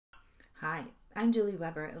Hi, I'm Julie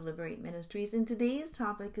Weber of Liberate Ministries, and today's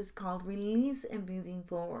topic is called Release and Moving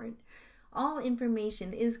Forward. All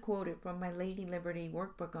information is quoted from my Lady Liberty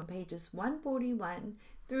workbook on pages 141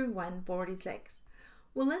 through 146.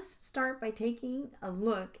 Well, let's start by taking a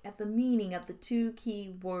look at the meaning of the two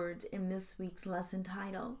key words in this week's lesson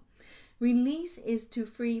title. Release is to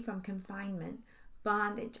free from confinement,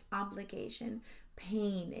 bondage, obligation,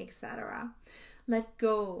 pain, etc. Let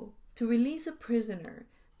go, to release a prisoner,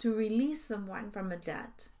 to release someone from a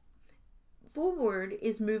debt. Forward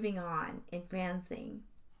is moving on, advancing.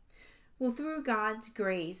 Well, through God's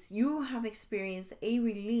grace, you have experienced a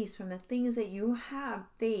release from the things that you have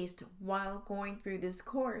faced while going through this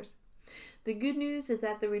course. The good news is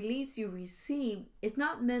that the release you receive is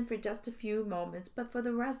not meant for just a few moments, but for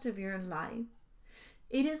the rest of your life.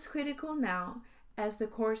 It is critical now, as the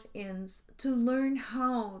course ends, to learn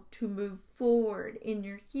how to move forward in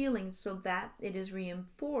your healing so that it is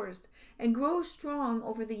reinforced and grows strong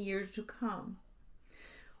over the years to come.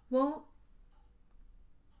 Well,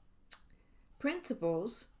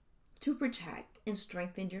 principles to protect and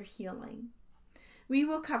strengthen your healing. We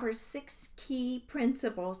will cover 6 key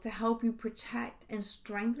principles to help you protect and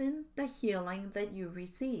strengthen the healing that you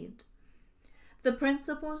received. The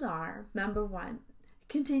principles are: number 1,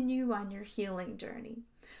 continue on your healing journey.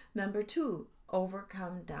 Number 2,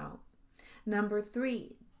 overcome doubt. Number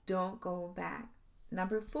 3, don't go back.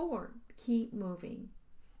 Number 4, keep moving.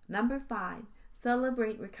 Number 5,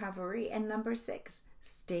 celebrate recovery. And number 6,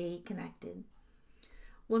 stay connected.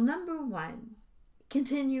 Well, number 1,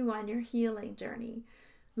 continue on your healing journey.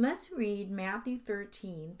 Let's read Matthew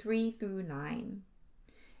 13, 3 through 9.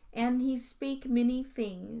 And he spake many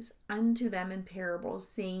things unto them in parables,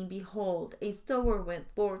 saying, Behold, a sower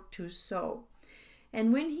went forth to sow.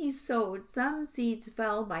 And when he sowed, some seeds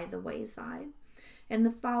fell by the wayside, and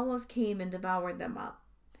the fowls came and devoured them up.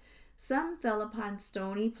 Some fell upon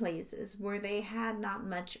stony places, where they had not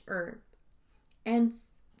much earth, and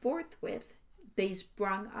forthwith they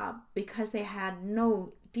sprung up, because they had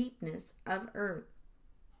no deepness of earth.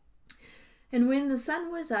 And when the sun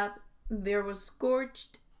was up, they were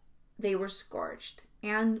scorched,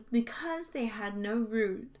 and because they had no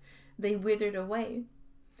root, they withered away.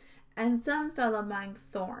 And some fell among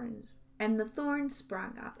thorns, and the thorns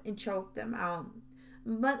sprung up and choked them out.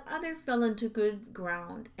 But other fell into good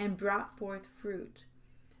ground and brought forth fruit,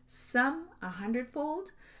 some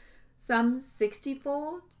 100-fold, some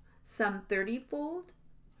 60-fold, some 30-fold.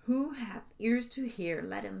 Who hath ears to hear,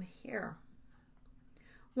 let him hear.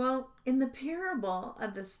 Well, in the parable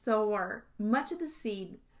of the sower, much of the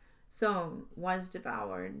seed sown was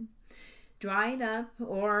devoured, dried up,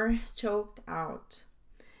 or choked out.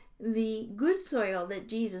 The good soil that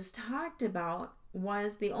Jesus talked about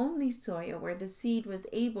was the only soil where the seed was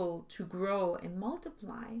able to grow and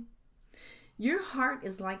multiply. Your heart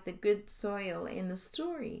is like the good soil in the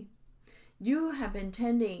story. You have been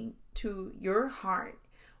tending to your heart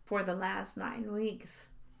for the last 9 weeks.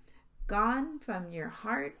 Gone from your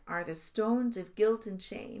heart are the stones of guilt and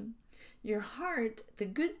shame. Your heart, the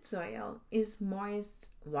good soil, is moist,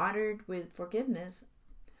 watered with forgiveness.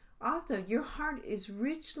 Also, your heart is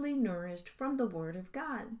richly nourished from the Word of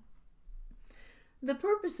God. The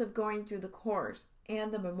purpose of going through the course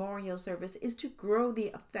and the memorial service is to grow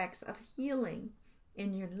the effects of healing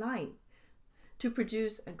in your life, to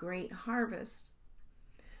produce a great harvest.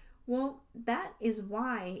 Well, that is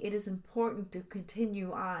why it is important to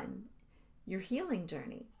continue on your healing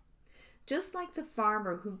journey. Just like the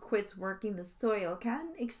farmer who quits working the soil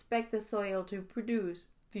can expect the soil to produce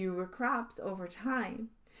fewer crops over time,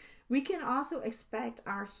 we can also expect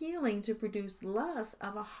our healing to produce less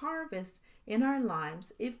of a harvest in our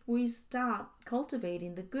lives if we stop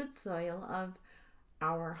cultivating the good soil of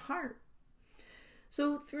our heart.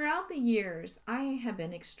 So throughout the years, I have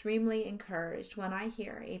been extremely encouraged when I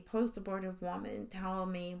hear a post-abortive woman tell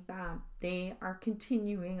me that they are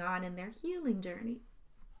continuing on in their healing journey.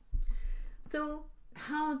 So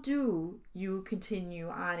how do you continue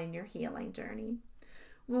on in your healing journey?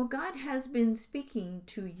 Well, God has been speaking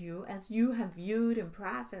to you as you have viewed and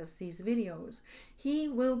processed these videos. He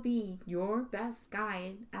will be your best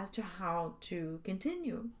guide as to how to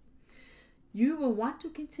continue. You will want to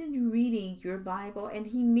continue reading your Bible, and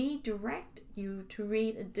He may direct you to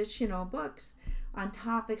read additional books on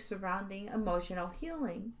topics surrounding emotional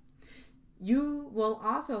healing. You will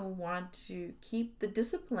also want to keep the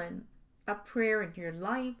discipline of prayer in your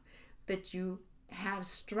life that you have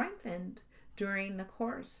strengthened during the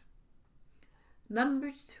course.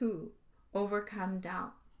 Number 2, overcome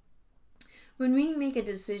doubt. When we make a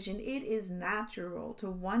decision, it is natural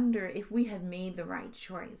to wonder if we have made the right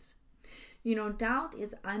choice. Doubt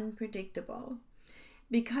is unpredictable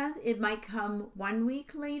because it might come 1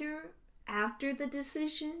 week later after the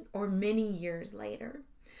decision or many years later.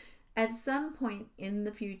 At some point in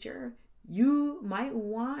the future, you might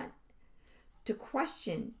want to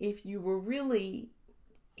question if you were really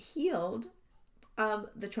healed of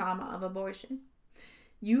the trauma of abortion.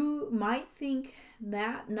 You might think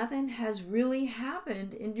that nothing has really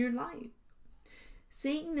happened in your life.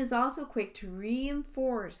 Satan is also quick to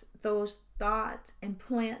reinforce those thoughts and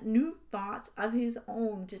plant new thoughts of his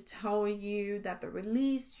own to tell you that the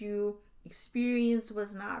release you experienced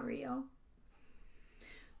was not real.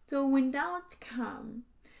 So when doubts come,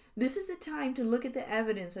 this is the time to look at the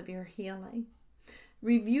evidence of your healing.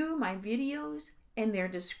 Review my videos and their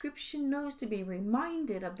description notes to be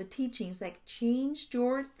reminded of the teachings that changed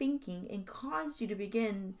your thinking and caused you to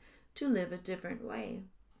begin to live a different way.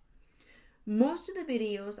 Most of the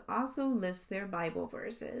videos also list their Bible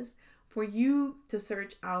verses for you to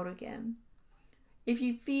search out again. If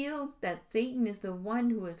you feel that Satan is the one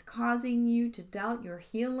who is causing you to doubt your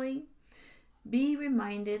healing, be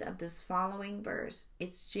reminded of this following verse.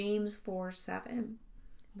 It's James 4:7.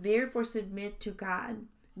 Therefore submit to God.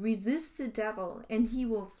 Resist the devil and he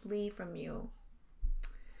will flee from you.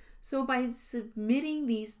 So by submitting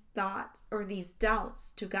these thoughts or these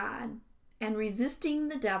doubts to God and resisting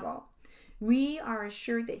the devil, we are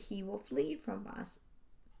assured that he will flee from us.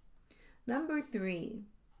 Number 3,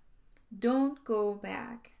 don't go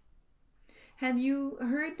back. Have you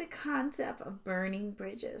heard the concept of burning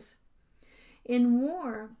bridges? In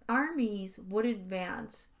war, armies would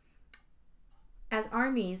advance. As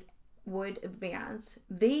armies would advance,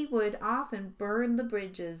 they would often burn the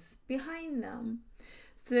bridges behind them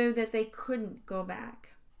so that they couldn't go back.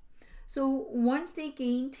 So once they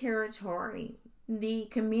gained territory, the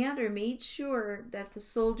commander made sure that the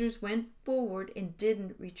soldiers went forward and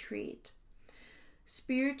didn't retreat.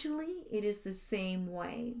 Spiritually, it is the same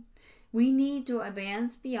way. We need to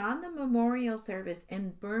advance beyond the memorial service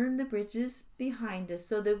and burn the bridges behind us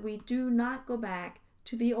so that we do not go back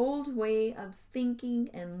to the old way of thinking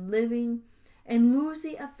and living and lose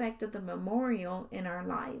the effect of the memorial in our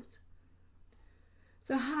lives.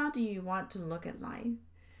 So how do you want to look at life?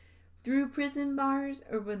 Through prison bars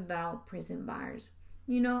or without prison bars?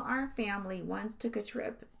 Our family once took a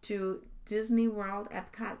trip to Disney World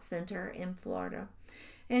Epcot Center in Florida,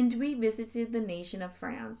 and we visited the nation of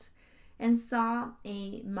France and saw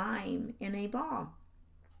a mime in a ball.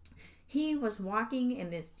 He was walking in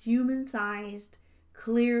this human-sized,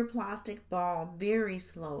 clear plastic ball very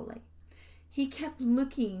slowly. He kept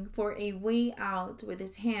looking for a way out with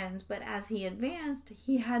his hands, but as he advanced,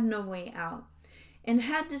 he had no way out and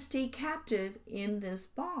had to stay captive in this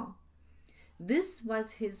ball. This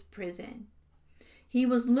was his prison. He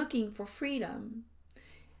was looking for freedom,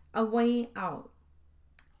 a way out.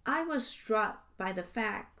 I was struck by the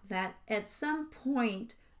fact that at some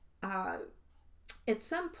point,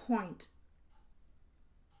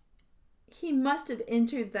 he must have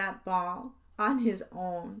entered that ball on his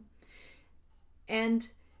own and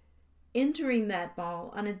entering that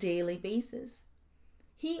ball on a daily basis.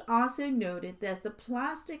 He also noted that the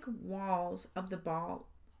plastic walls of the ball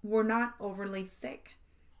were not overly thick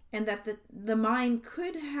and that the mime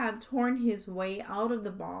could have torn his way out of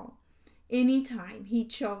the ball anytime he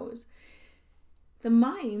chose. The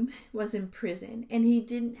mime was in prison and he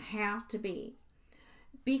didn't have to be.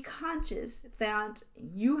 Be conscious that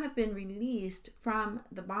you have been released from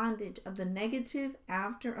the bondage of the negative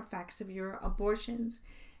after effects of your abortions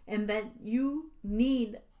and that you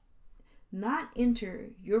need not enter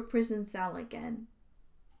your prison cell again.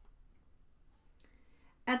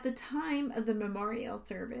 At the time of the memorial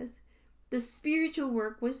service, the spiritual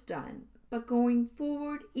work was done, but going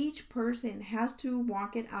forward, each person has to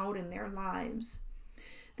walk it out in their lives.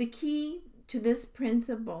 The key to this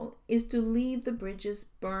principle is to leave the bridges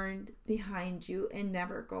burned behind you and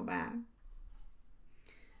never go back.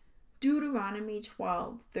 Deuteronomy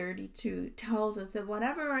 12:32 tells us that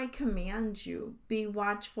whatever I command you, be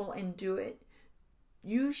watchful and do it.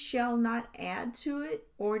 You shall not add to it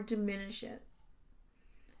or diminish it.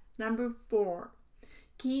 Number 4,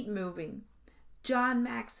 keep moving. John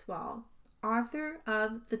Maxwell, author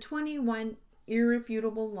of the 21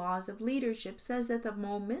 Irrefutable Laws of Leadership, says that the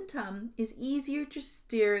momentum is easier to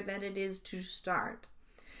steer than it is to start.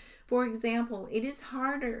 For example, it is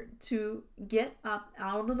harder to get up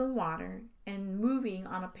out of the water and moving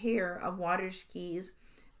on a pair of water skis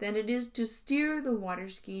than it is to steer the water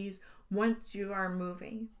skis once you are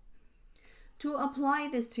moving. To apply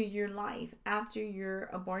this to your life after your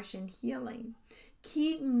abortion healing,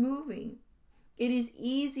 keep moving. It is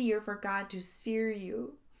easier for God to steer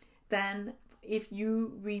you than if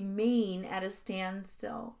you remain at a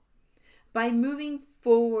standstill. By moving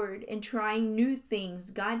forward and trying new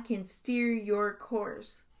things, God can steer your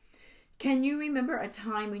course. Can you remember a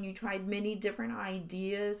time when you tried many different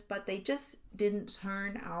ideas, but they just didn't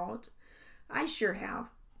turn out? I sure have.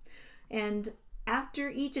 And after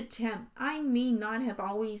each attempt, I may not have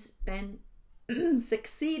always been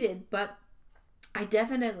succeeded, but I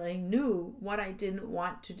definitely knew what I didn't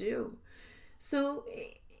want to do. So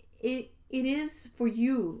it is for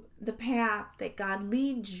you. The path that God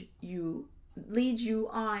leads you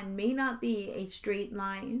on may not be a straight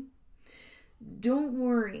line. Don't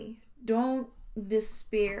worry. Don't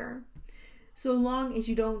despair. So long as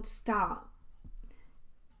you don't stop.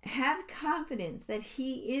 Have confidence that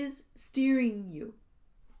He is steering you.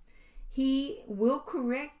 He will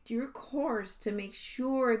correct your course to make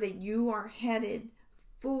sure that you are headed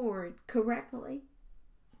forward correctly.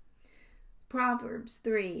 Proverbs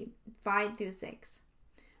 3:5-6.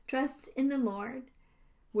 Trust in the Lord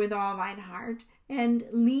with all thine heart, and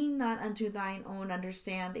lean not unto thine own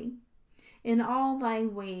understanding. In all thy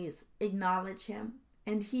ways acknowledge Him,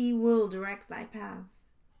 and He will direct thy path.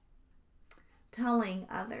 Telling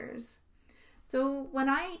others. So when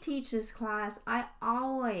I teach this class, I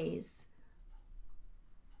always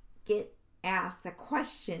get asked the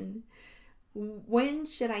question, when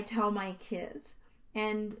should I tell my kids?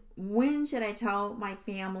 And when should I tell my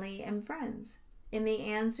family and friends? And the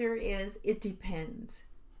answer is, it depends.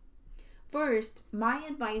 First, my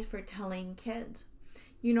advice for telling kids.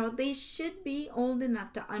 They should be old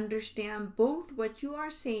enough to understand both what you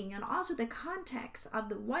are saying and also the context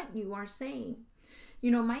of what you are saying.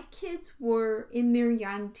 My kids were in their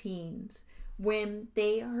young teens when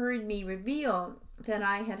they heard me reveal that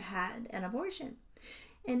I had had an abortion.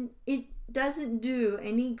 And it doesn't do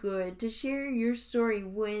any good to share your story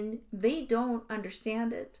when they don't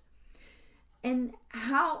understand it. And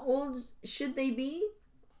how old should they be?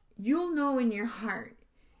 You'll know in your heart.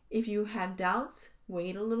 If you have doubts,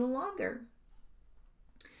 wait a little longer.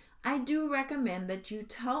 I do recommend that you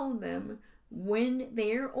tell them when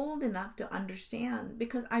they're old enough to understand,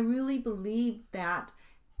 because I really believe that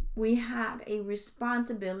we have a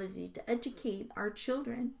responsibility to educate our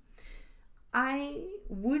children. I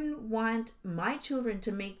wouldn't want my children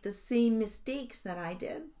to make the same mistakes that I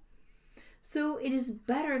did. So it is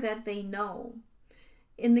better that they know.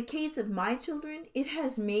 In the case of my children, it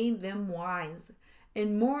has made them wise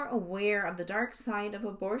and more aware of the dark side of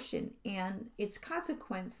abortion and its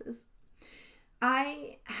consequences.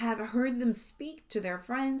 I have heard them speak to their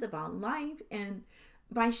friends about life, and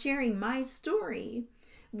by sharing my story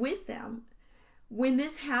with them, when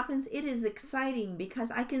this happens, it is exciting because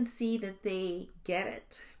I can see that they get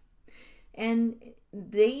it. And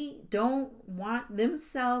they don't want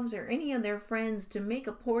themselves or any of their friends to make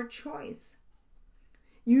a poor choice.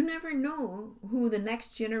 You never know who the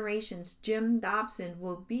next generation's Jim Dobson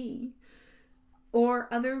will be, or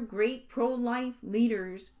other great pro-life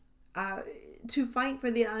leaders to fight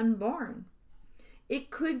for the unborn.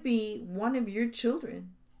 It could be one of your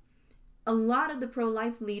children. A lot of the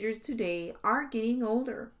pro-life leaders today are getting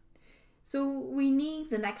older. So we need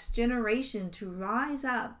the next generation to rise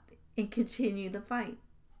up and continue the fight.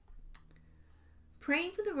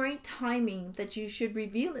 Pray for the right timing that you should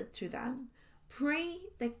reveal it to them. Pray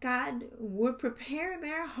that God would prepare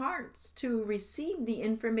their hearts to receive the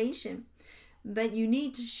information that you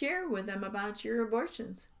need to share with them about your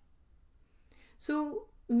abortions. So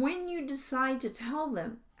when you decide to tell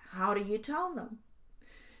them, how do you tell them?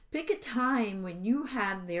 Pick a time when you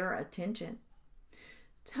have their attention.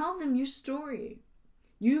 Tell them your story.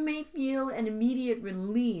 You may feel an immediate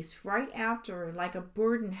release right after, like a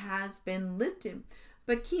burden has been lifted.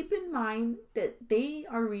 But keep in mind that they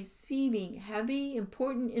are receiving heavy,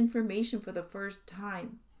 important information for the first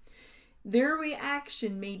time. Their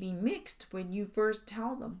reaction may be mixed when you first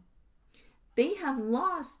tell them. They have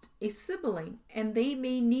lost a sibling, and they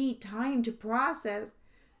may need time to process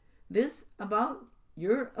this about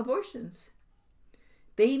your abortions.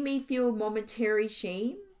 They may feel momentary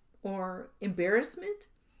shame or embarrassment.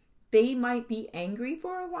 They might be angry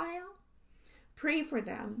for a while. Pray for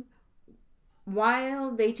them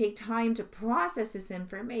while they take time to process this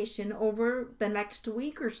information over the next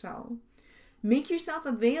week or so. Make yourself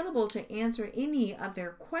available to answer any of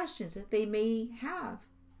their questions that they may have.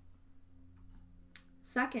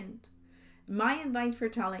 Second, my advice for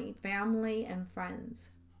telling family and friends.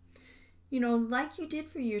 Like you did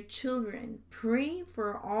for your children, pray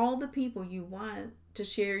for all the people you want to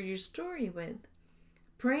share your story with.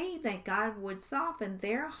 Pray that God would soften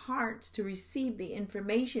their hearts to receive the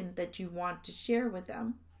information that you want to share with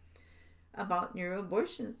them about your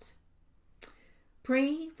abortions.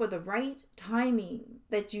 Pray for the right timing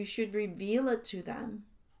that you should reveal it to them.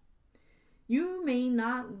 You may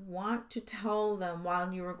not want to tell them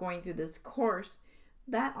while you are going through this course.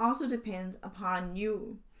 That also depends upon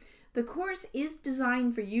you. The course is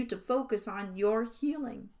designed for you to focus on your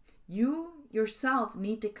healing. You yourself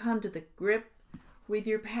need to come to the grip with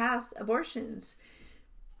your past abortions.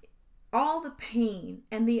 All the pain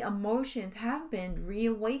and the emotions have been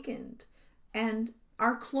reawakened and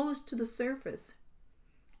are close to the surface.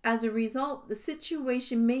 As a result, the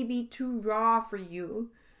situation may be too raw for you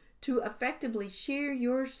to effectively share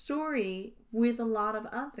your story with a lot of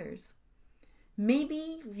others.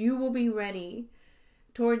 Maybe you will be ready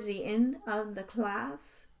towards the end of the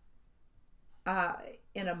class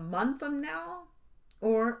in a month from now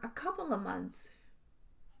or a couple of months.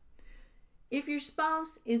 If your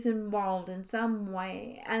spouse is involved in some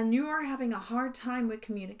way and you are having a hard time with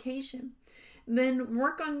communication, then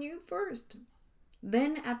work on you first.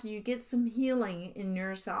 Then after you get some healing in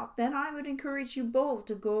yourself, then I would encourage you both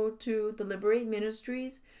to go to the Liberate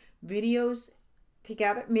Ministries videos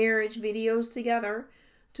together, marriage videos together,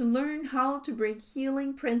 to learn how to bring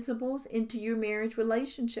healing principles into your marriage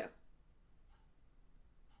relationship.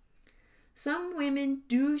 Some women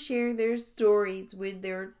do share their stories with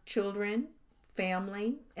their children,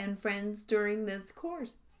 family, and friends during this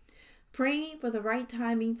course. Pray for the right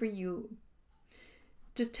timing for you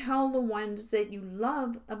to tell the ones that you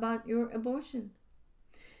love about your abortion.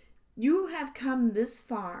 You have come this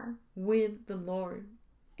far with the Lord,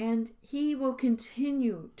 and He will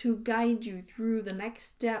continue to guide you through the next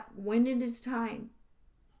step when it is time.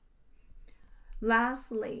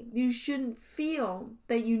 Lastly, you shouldn't feel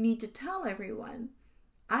that you need to tell everyone.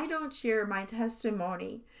 I don't share my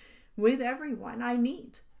testimony with everyone I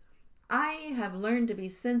meet. I have learned to be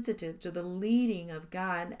sensitive to the leading of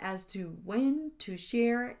God as to when to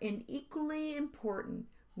share and equally important,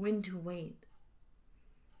 when to wait.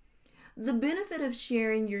 The benefit of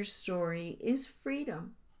sharing your story is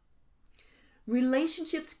freedom.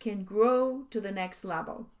 Relationships can grow to the next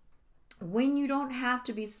level when you don't have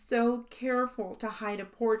to be so careful to hide a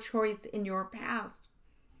poor choice in your past.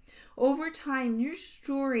 Over time, your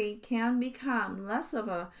story can become less of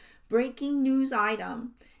a breaking news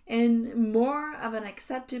item and more of an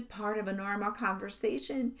accepted part of a normal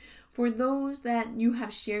conversation for those that you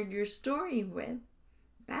have shared your story with.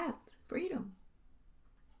 That's freedom.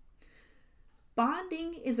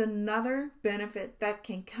 Bonding is another benefit that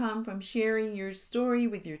can come from sharing your story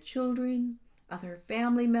with your children, other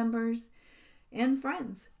family members, and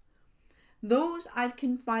friends. Those I've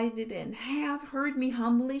confided in have heard me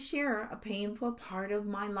humbly share a painful part of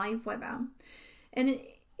my life with them. And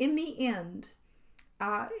in the end,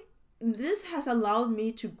 this has allowed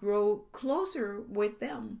me to grow closer with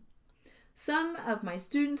them. Some of my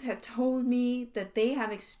students have told me that they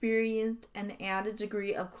have experienced an added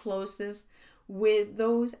degree of closeness with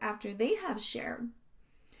those after they have shared.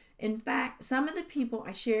 In fact, some of the people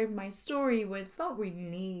I shared my story with felt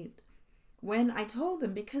relieved when I told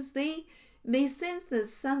them because they sensed that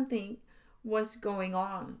something was going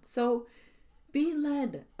on. So be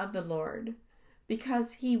led of the Lord,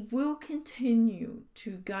 because He will continue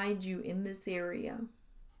to guide you in this area.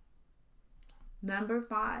 Number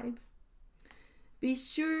 5, be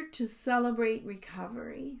sure to celebrate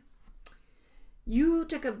recovery. You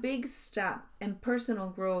took a big step in personal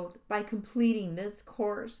growth by completing this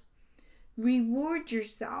course. Reward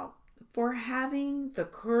yourself for having the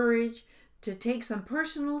courage to take some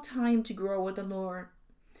personal time to grow with the Lord.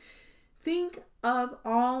 Think of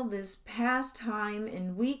all this past time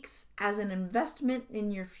and weeks as an investment in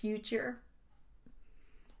your future.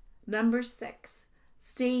 Number 6,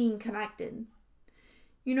 staying connected.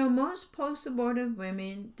 You know, most post-abortive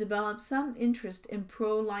women develop some interest in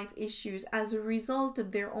pro-life issues as a result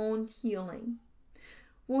of their own healing.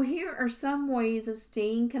 Well, here are some ways of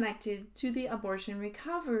staying connected to the abortion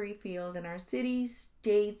recovery field in our cities,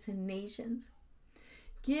 states, and nations.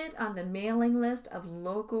 Get on the mailing list of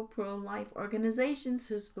local pro-life organizations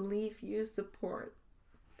whose belief you support.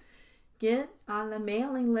 Get on the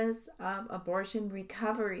mailing list of abortion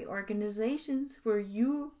recovery organizations where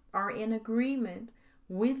you are in agreement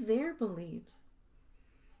with their beliefs.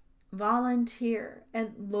 Volunteer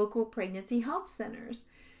at local pregnancy help centers.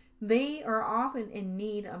 They are often in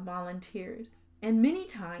need of volunteers, and many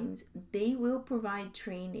times they will provide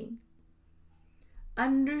training.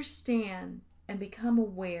 Understand and become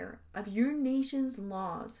aware of your nation's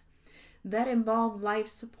laws that involve life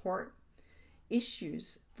support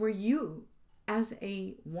issues for you as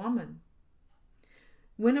a woman.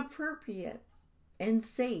 When appropriate and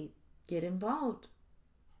safe, get involved.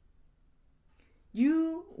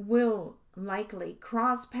 You will likely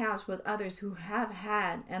cross paths with others who have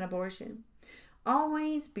had an abortion.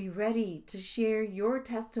 Always be ready to share your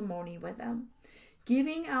testimony with them.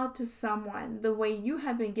 Giving out to someone the way you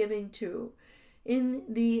have been given to in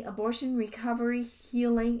the abortion recovery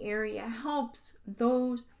healing area helps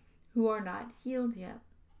those who are not healed yet.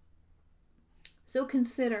 So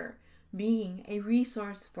consider being a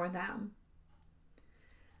resource for them.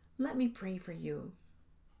 Let me pray for you.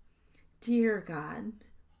 Dear God,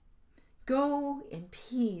 go in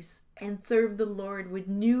peace and serve the Lord with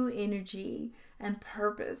new energy and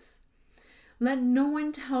purpose. Let no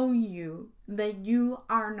one tell you that you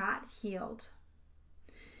are not healed.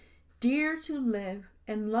 Dare to live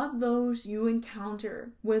and love those you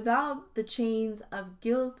encounter without the chains of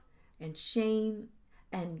guilt and shame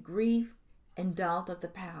and grief and doubt of the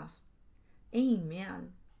past.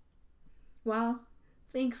 Amen. Well,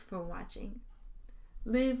 thanks for watching.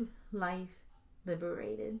 Live life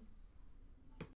liberated.